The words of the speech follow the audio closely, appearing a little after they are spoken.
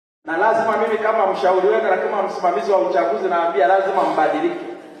Na lazima mimi kama mshauri wenu na kama msimamizi wa uchaguzi naambia lazima mbadilike.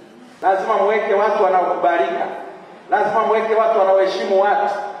 Lazima mweke watu wanaokubalika. Lazima mweke watu wanaoheshimu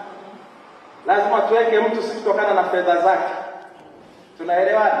watu. Lazima tuweke mtu si kutokana na fedha zake.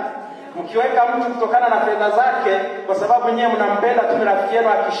 Tunaelewana? Mkiweka mtu kutokana na fedha zake kwa sababu nyewe mnampenda tu rafiki yenu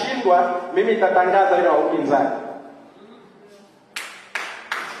akishindwa, mimi nitatangaza ile wa upinzani.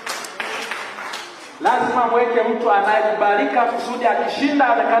 Lazima mweke mtu anayekubalika kusudi akishinda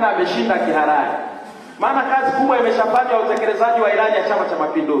aonekana ameshinda kihalali. Maana kazi kubwa imeshafanywa utekelezaji wa ilani ya Chama cha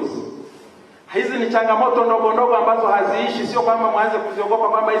Mapinduzi. Hizi ni changamoto ndogo ndogo ambazo haziishi, sio kwamba mwanze kuziogopa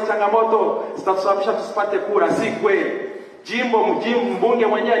kwamba hizi changamoto zitatusababisha tusipate kura, si kweli. Mbunge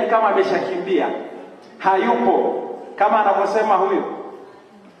mwenyewe ni kama ameshakimbia. Hayupo kama anavyosema huyo.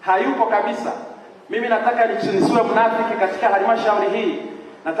 Hayupo kabisa. Mimi nataka nisiwe mnafiki katika halmashauri hii.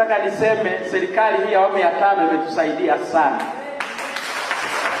 Nataka niseme serikali hii ya awamu ya 5 imetusaidia sana.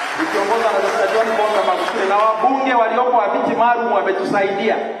 Ikiongozwa na Dr. John Pombe Magufuli na wabunge waliopo wa viti maalum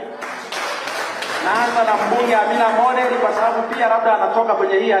wametusaidia. Naanza na mbunge Amina Moreli kwa sababu pia labda anatoka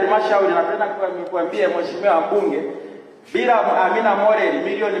kwenye hii halmashauri. Napenda kuambia mheshimiwa mbunge, bila Amina Moreli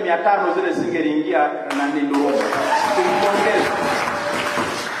milioni 500 zile singeliingia na Nduruma. Tumpongeze.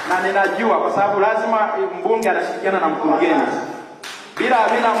 Na ninajua kwa sababu lazima mbunge anashirikiana na mkurugenzi. Bila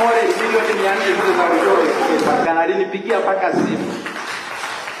Amina Moreli milioni 400 zile za ujoro zingepakana, alinipigia mpaka simu.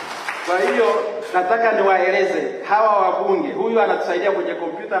 Kwa hiyo nataka niwaeleze hawa wabunge, huyu anatusaidia kwenye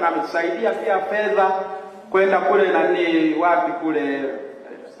kompyuta na ametusaidia pia fedha kwenda kule wapi kule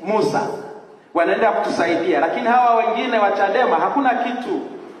Musa. Wanaenda kutusaidia, lakini hawa wengine wa Chadema hakuna kitu.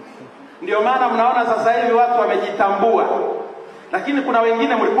 Ndio maana mnaona sasa hivi watu wamejitambua. Lakini kuna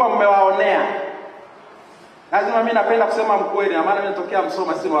wengine mlikuwa mmewaonea. Lazima mimi napenda kusema mkweli, na maana mimi natokea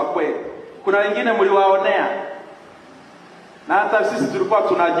Msoma, si wa kweli. Kuna wengine mliwaonea. Na hata sisi tulikuwa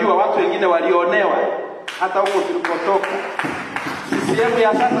tunajua watu wengine walionewa hata huko tulipotoka. CCM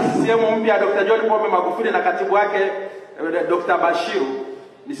ya sasa, CCM mpya Dr. John Pombe Magufuli na katibu wake Dr. Bashiru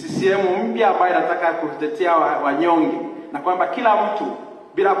ni CCM mpya ambaye nataka kutetea wanyonge, na kwamba kila mtu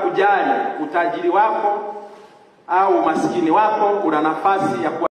bila kujali utajiri wako au maskini wako una nafasi ya